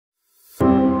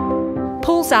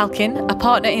Paul Zalkin, a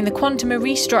partner in the Quantuma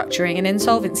restructuring and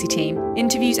insolvency team,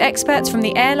 interviews experts from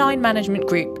the Airline Management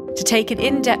Group to take an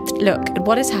in-depth look at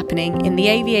what is happening in the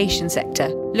aviation sector,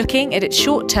 looking at its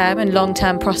short-term and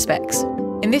long-term prospects.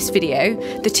 In this video,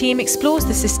 the team explores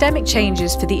the systemic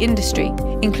changes for the industry,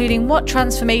 including what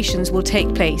transformations will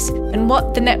take place and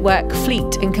what the network,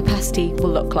 fleet and capacity will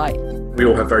look like. We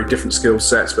all have very different skill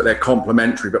sets, but they're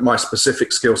complementary. But my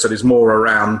specific skill set is more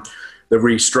around the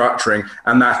restructuring,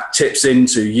 and that tips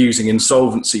into using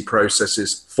insolvency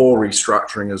processes for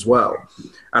restructuring as well.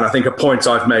 And I think a point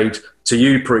I've made to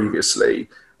you previously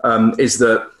is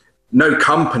that no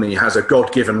company has a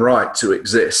God-given right to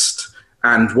exist.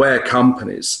 And where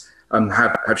companies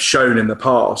have shown in the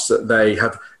past that they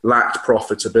have lacked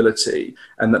profitability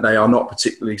and that they are not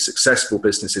particularly successful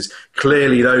businesses,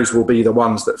 clearly those will be the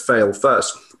ones that fail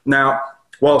first. Now,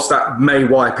 whilst that may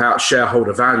wipe out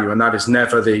shareholder value, and that is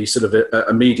never the sort of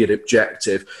immediate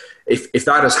objective, if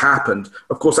that has happened,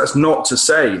 of course, that's not to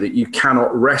say that you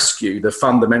cannot rescue the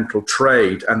fundamental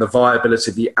trade and the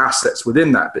viability of the assets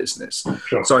within that business.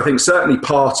 Sure. So I think certainly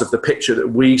part of the picture that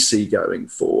we see going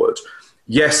forward,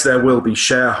 yes, there will be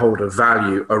shareholder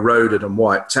value eroded and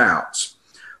wiped out.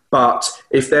 But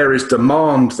if there is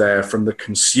demand there from the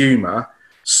consumer,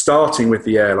 starting with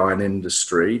the airline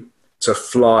industry, to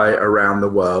fly around the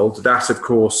world, that of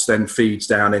course then feeds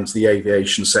down into the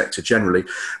aviation sector generally,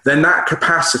 then that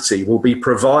capacity will be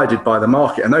provided by the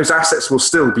market and those assets will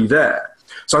still be there.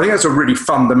 So I think that's a really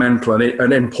fundamental and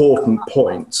an important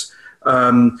point.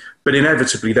 But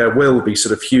inevitably there will be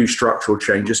sort of huge structural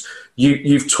changes.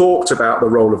 You've talked about the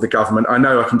role of the government. I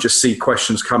know I can just see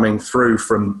questions coming through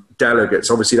from delegates.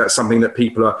 Obviously that's something that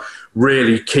people are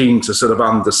really keen to sort of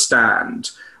understand.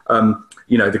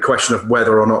 The question of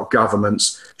whether or not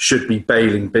governments should be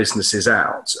bailing businesses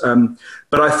out.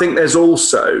 But I think there's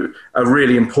also a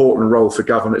really important role for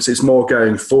governments. It's more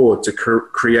going forward to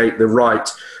create the right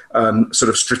sort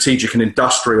of strategic and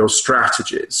industrial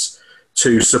strategies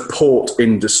to support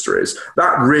industries.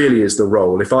 That really is the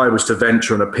role. If I was to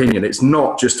venture an opinion, it's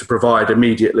not just to provide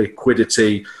immediate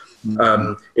liquidity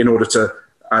in order to,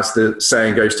 as the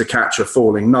saying goes, to catch a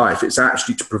falling knife. It's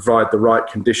actually to provide the right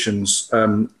conditions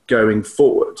going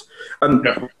forward.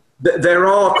 There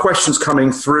are questions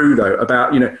coming through, though,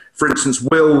 about, for instance,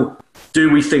 do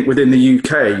we think within the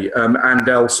UK and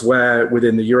elsewhere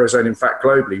within the Eurozone, in fact,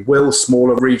 globally, will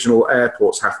smaller regional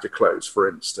airports have to close, for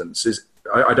instance?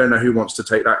 I don't know who wants to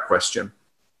take that question.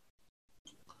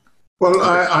 Well,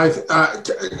 I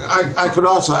could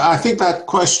answer. I think that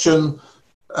question,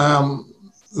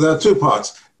 there are two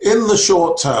parts. In the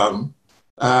short term,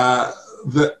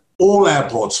 all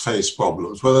airports face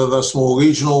problems, whether they're small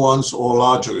regional ones or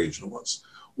larger regional ones.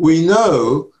 We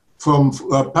know from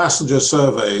passenger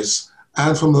surveys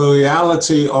and from the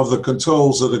reality of the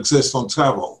controls that exist on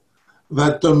travel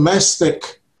that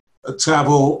domestic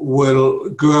travel will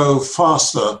grow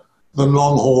faster than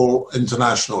long-haul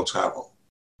international travel.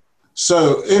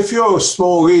 So if your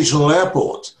small regional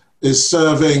airport is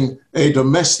serving a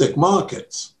domestic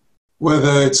market,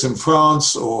 whether it's in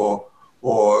France or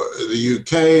the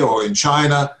UK or in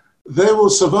China, they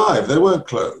will survive, they won't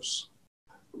close.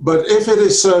 But if it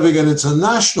is serving an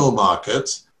international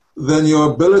market, then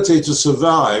your ability to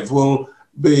survive will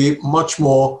be much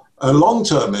more a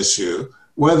long-term issue,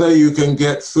 whether you can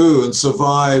get through and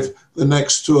survive the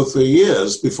next 2 or 3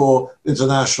 years before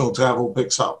international travel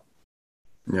picks up.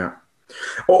 Yeah.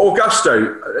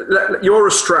 Augusto, you're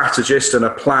a strategist and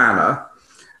a planner,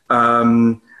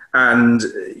 and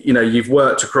you've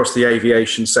worked across the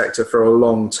aviation sector for a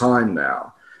long time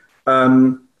now.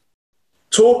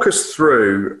 Talk us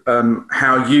through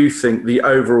how you think the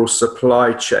overall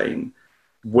supply chain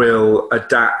will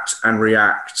adapt and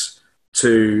react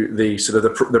to the sort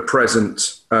of the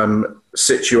present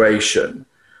situation.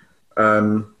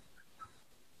 Have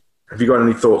you got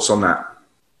any thoughts on that?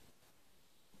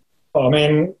 I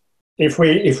mean, if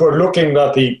we're looking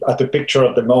at the picture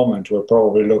at the moment, we're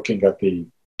probably looking at the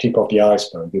tip of the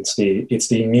iceberg. It's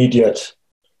the immediate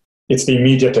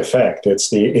effect. It's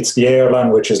the airline,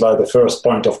 which is like the first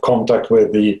point of contact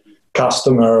with the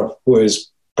customer, who is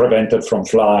prevented from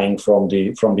flying from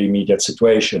the immediate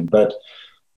situation. But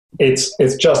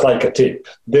it's just like a tip.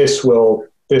 This will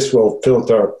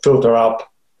filter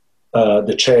up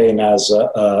the chain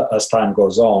as time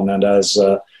goes on, and as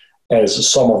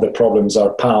some of the problems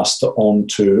are passed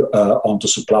onto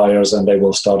suppliers, and they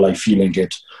will start like feeling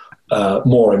it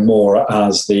more and more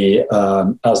as the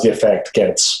effect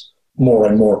gets more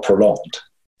and more prolonged.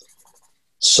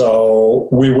 So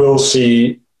we will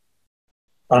see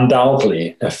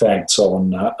undoubtedly effects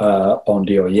on the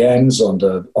OEMs, on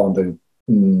the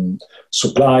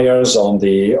suppliers, on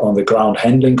the ground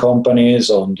handling companies,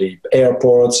 on the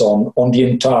airports, on the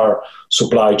entire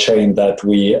supply chain that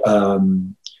the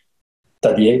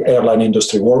airline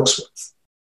industry works with.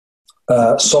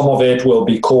 Some of it will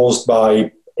be caused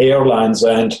by airlines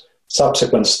and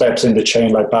subsequent steps in the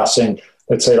chain, like passing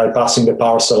the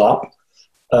parcel up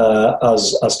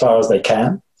as far as they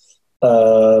can.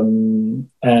 And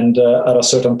at a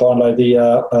certain point, like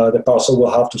the parcel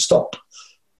will have to stop.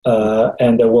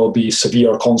 And there will be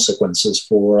severe consequences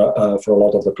for a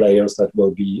lot of the players that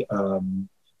will be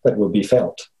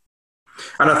felt.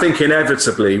 And I think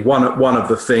inevitably one of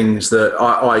the things that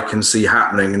I can see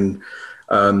happening,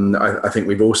 and I think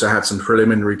we've also had some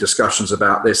preliminary discussions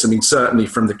about this. I mean, certainly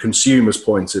from the consumer's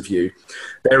point of view,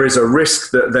 there is a risk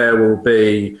that there will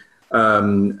be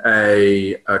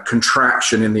a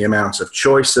contraction in the amount of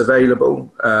choice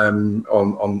available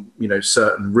on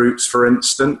certain routes, for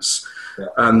instance. Yeah.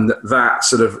 And that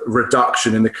sort of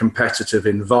reduction in the competitive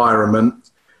environment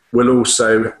will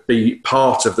also be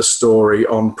part of the story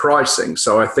on pricing.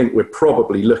 So I think we're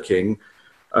probably looking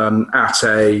at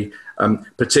a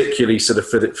particularly sort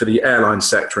of for the airline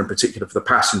sector, in particular for the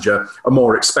passenger, a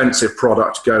more expensive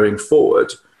product going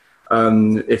forward.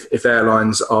 If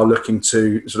airlines are looking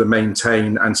to sort of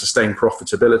maintain and sustain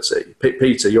profitability.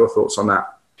 Peter, your thoughts on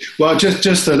that? Well,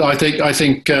 just that I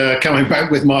think coming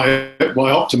back with my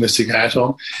optimistic hat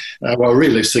on,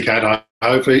 realistic hat, I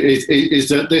hope, is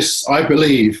that this, I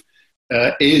believe,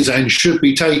 is and should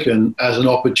be taken as an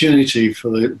opportunity for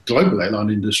the global airline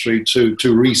industry to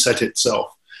reset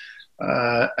itself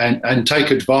and take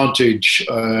advantage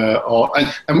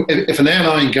and if an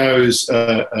airline goes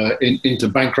into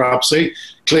bankruptcy,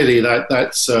 clearly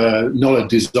that's not a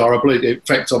desirable. It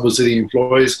affects obviously the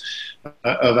employees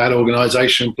of that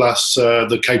organisation, plus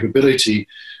the capability,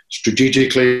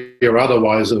 strategically or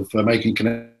otherwise, of making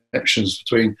connections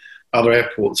between other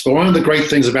airports. But one of the great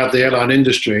things about the airline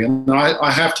industry, and I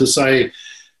have to say,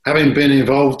 having been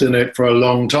involved in it for a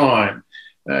long time,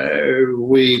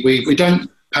 we don't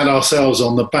pat ourselves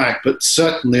on the back, but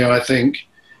certainly I think,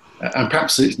 and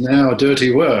perhaps it's now a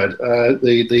dirty word,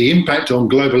 the impact on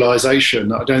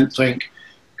globalisation, I don't think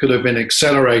could have been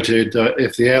accelerated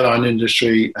if the airline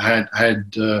industry had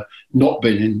not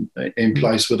been in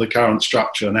place with the current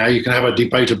structure. Now, you can have a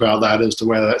debate about that as to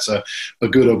whether that's a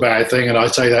good or bad thing, and I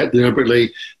say that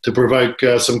deliberately to provoke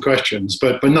some questions.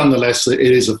 But nonetheless, it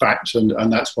is a fact,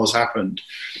 and that's what's happened.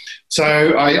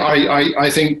 So I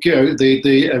think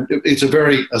it's a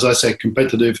very, as I said,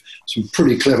 competitive, some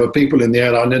pretty clever people in the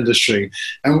airline industry.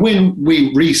 And when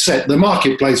we reset, the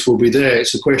marketplace will be there.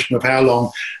 It's a question of how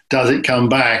long does it come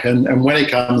back, and when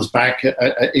it comes back,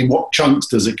 in what chunks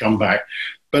does it come back?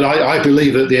 But I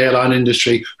believe that the airline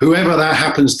industry, whoever that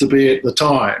happens to be at the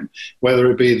time, whether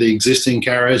it be the existing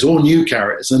carriers or new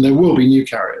carriers, and there will be new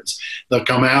carriers that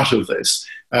come out of this,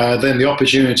 then the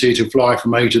opportunity to fly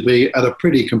from A to B at a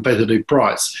pretty competitive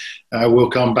price will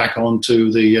come back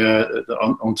onto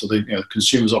the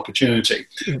consumer's opportunity.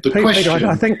 The question,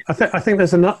 I think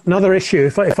there's another issue,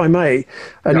 if I may,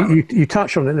 and you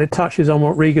touch on it, and it touches on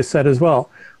what Riga said as well.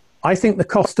 I think the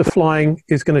cost of flying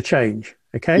is going to change.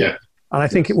 Okay. Yeah. And I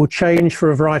think it will change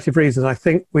for a variety of reasons. I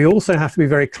think we also have to be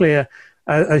very clear,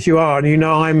 as you are, and you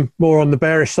know I'm more on the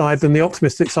bearish side than the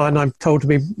optimistic side, and I'm told to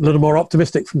be a little more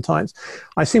optimistic from times.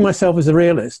 I see myself as a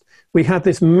realist. We have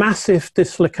this massive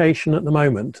dislocation at the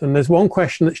moment, and there's one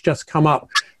question that's just come up,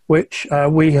 which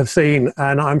we have seen,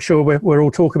 and I'm sure we're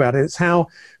all talking about it. It's how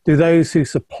do those who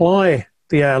supply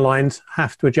the airlines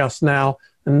have to adjust now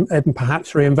and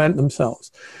perhaps reinvent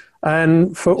themselves?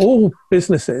 And for all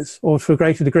businesses, or to a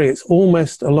greater degree, it's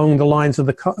almost along the lines of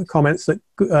the comments that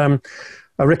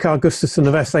Rickard Gustafsson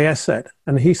of SAS said.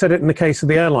 And he said it in the case of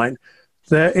the airline.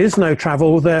 There is no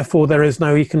travel, therefore there is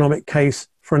no economic case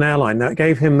for an airline. Now, it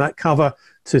gave him that cover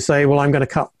to say, well, I'm going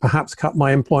to perhaps cut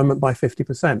my employment by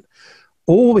 50%.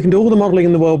 We can do all the modelling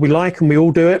in the world we like, and we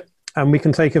all do it, and we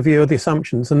can take a view of the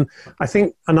assumptions. And I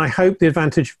think, and I hope the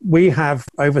advantage we have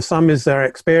over some is their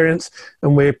experience,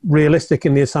 and we're realistic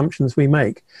in the assumptions we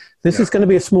make. This is going to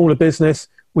be a smaller business.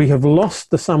 We have lost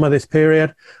the sum of this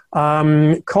period.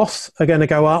 Costs are going to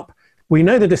go up. We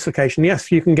know the dislocation.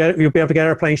 Yes, you'll be able to get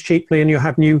airplanes cheaply, and you'll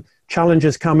have new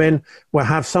challenges come in. We'll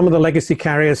have some of the legacy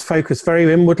carriers focus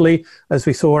very inwardly, as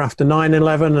we saw after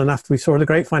 9/11 and after we saw the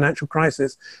great financial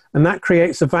crisis. And that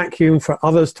creates a vacuum for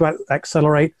others to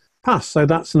accelerate past. So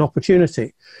that's an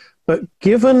opportunity. But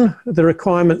given the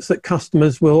requirements that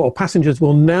customers will, or passengers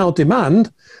will now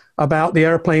demand about the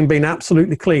airplane being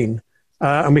absolutely clean,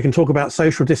 and we can talk about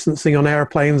social distancing on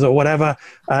airplanes or whatever,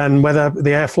 and whether the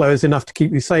airflow is enough to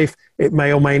keep you safe. It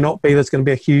may or may not be. There's going to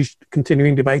be a huge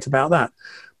continuing debate about that.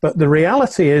 But the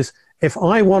reality is, if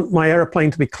I want my airplane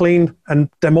to be cleaned and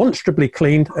demonstrably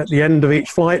cleaned at the end of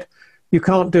each flight, you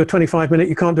can't do a 25-minute,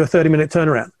 you can't do a 30-minute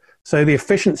turnaround. So the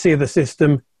efficiency of the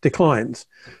system declines.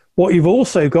 What you've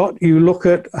also got, you look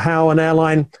at how an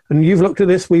airline, and you've looked at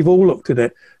this, we've all looked at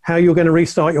it, how you're going to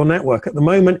restart your network. At the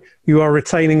moment, you are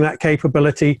retaining that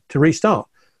capability to restart.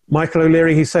 Michael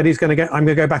O'Leary, he said I'm going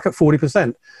to go back at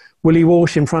 40%. Willie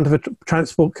Walsh, in front of a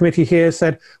transport committee here,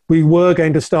 said we were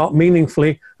going to start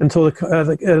meaningfully until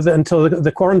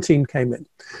the quarantine came in.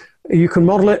 You can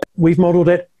model it. We've modeled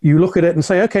it. You look at it and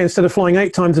say, okay, instead of flying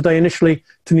 8 times a day initially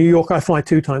to New York, I fly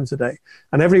 2 times a day.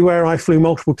 And everywhere I flew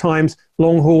multiple times,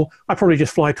 long haul, I probably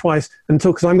just fly twice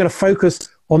because I'm going to focus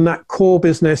on that core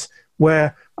business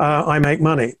where I make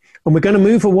money. And we're going to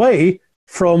move away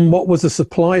from what was a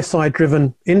supply side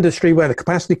driven industry where the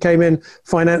capacity came in,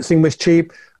 financing was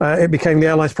cheap, it became the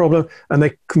airline's problem, and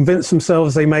they convinced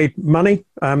themselves they made money.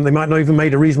 They might not even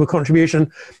made a reasonable contribution.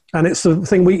 And it's the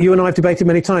thing you and I have debated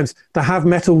many times, the have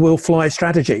metal will fly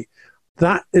strategy.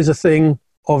 That is a thing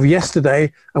of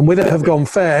yesterday, and with it have gone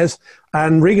fares.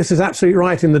 And Regis is absolutely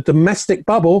right. In the domestic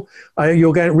bubble,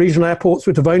 you'll get regional airports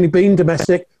which have only been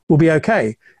domestic will be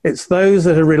okay. It's those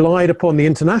that are relied upon the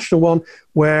international one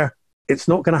where it's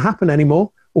not going to happen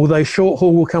anymore, although short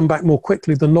haul will come back more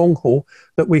quickly than long haul,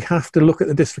 that we have to look at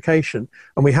the dislocation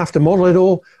and we have to model it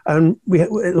all. And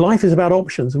life is about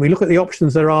options, and we look at the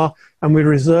options there are and we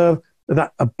reserve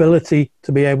that ability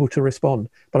to be able to respond.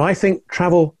 But I think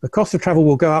the cost of travel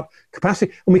will go up,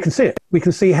 capacity, and we can see it. We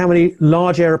can see how many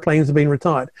large airplanes have been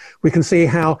retired. We can see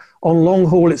how on long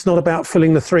haul, it's not about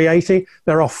filling the 380.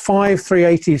 There are 5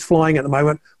 380s flying at the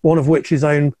moment, one of which is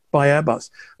owned by Airbus.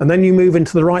 And then you move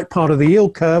into the right part of the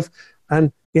yield curve,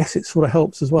 and yes, it sort of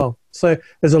helps as well. So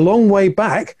there's a long way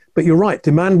back, but you're right,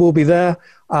 demand will be there.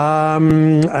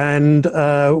 And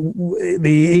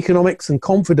the economics and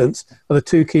confidence are the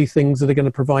 2 key things that are going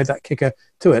to provide that kicker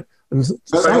to it. And some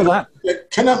of that.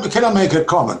 Can I make a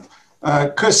comment?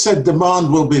 Chris said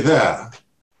demand will be there.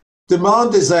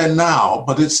 Demand is there now,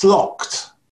 but it's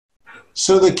locked.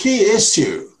 So the key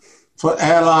issue for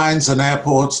airlines and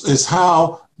airports is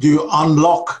how do you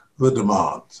unlock the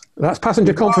demand? That's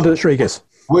passenger confidence, Regis.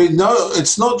 We know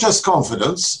it's not just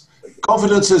confidence.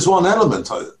 Confidence is one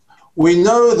element of it. We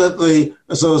know that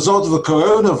as a result of the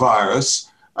coronavirus,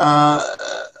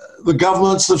 the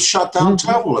governments have shut down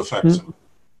travel effectively.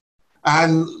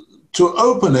 And to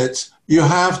open it, you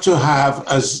have to have,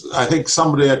 as I think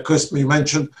somebody at Crispy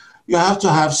mentioned, you have to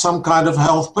have some kind of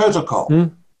health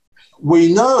protocol.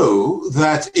 We know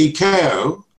that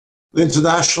ICAO,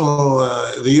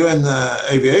 the UN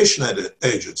Aviation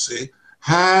Agency,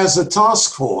 has a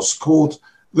task force called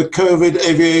the COVID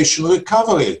Aviation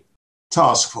Recovery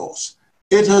Task Force.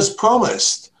 It has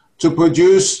promised to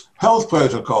produce health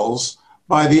protocols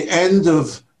by the end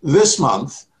of this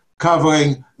month,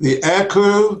 covering the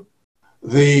aircrew,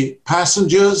 the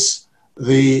passengers,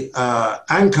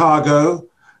 and cargo,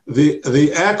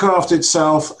 the aircraft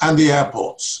itself, and the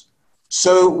airports.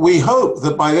 So we hope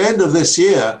that by the end of this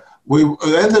year,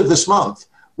 end of this month,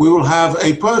 we will have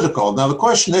a protocol. Now the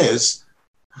question is,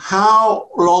 how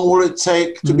long will it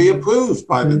take to be approved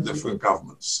by the different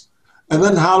governments? And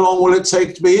then how long will it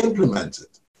take to be implemented?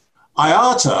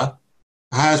 IATA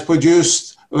has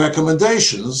produced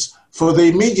recommendations for the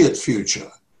immediate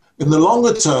future. In the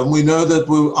longer term, we know that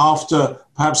after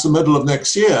perhaps the middle of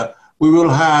next year, we will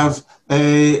have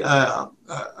a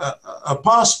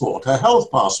passport, a health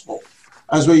passport,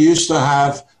 as we used to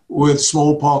have with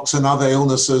smallpox and other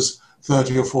illnesses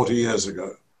 30 or 40 years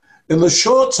ago. In the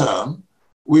short term,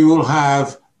 we will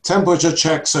have temperature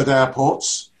checks at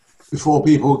airports before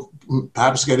people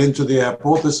perhaps get into the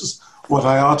airport. This is what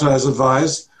IATA has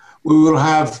advised. We will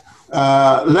have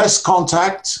less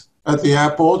contact at the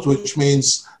airport, which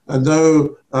means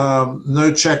no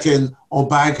check-in or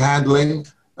bag handling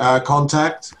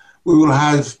contact. We will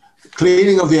have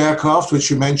cleaning of the aircraft, which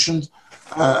you mentioned,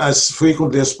 as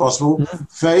frequently as possible,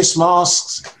 face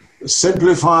masks,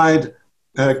 simplified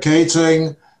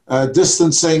catering,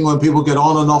 distancing when people get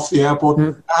on and off the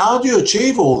airport. How do you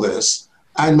achieve all this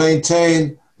and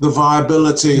maintain the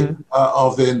viability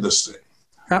of the industry?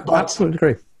 Absolutely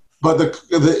agree.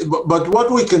 But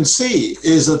what we can see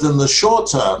is that in the short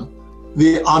term,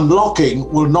 the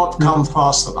unlocking will not come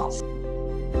fast enough.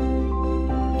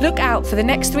 Look out for the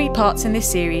next 3 parts in this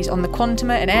series on the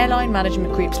Quantuma and Airline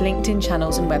Management Group's LinkedIn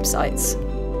channels and websites.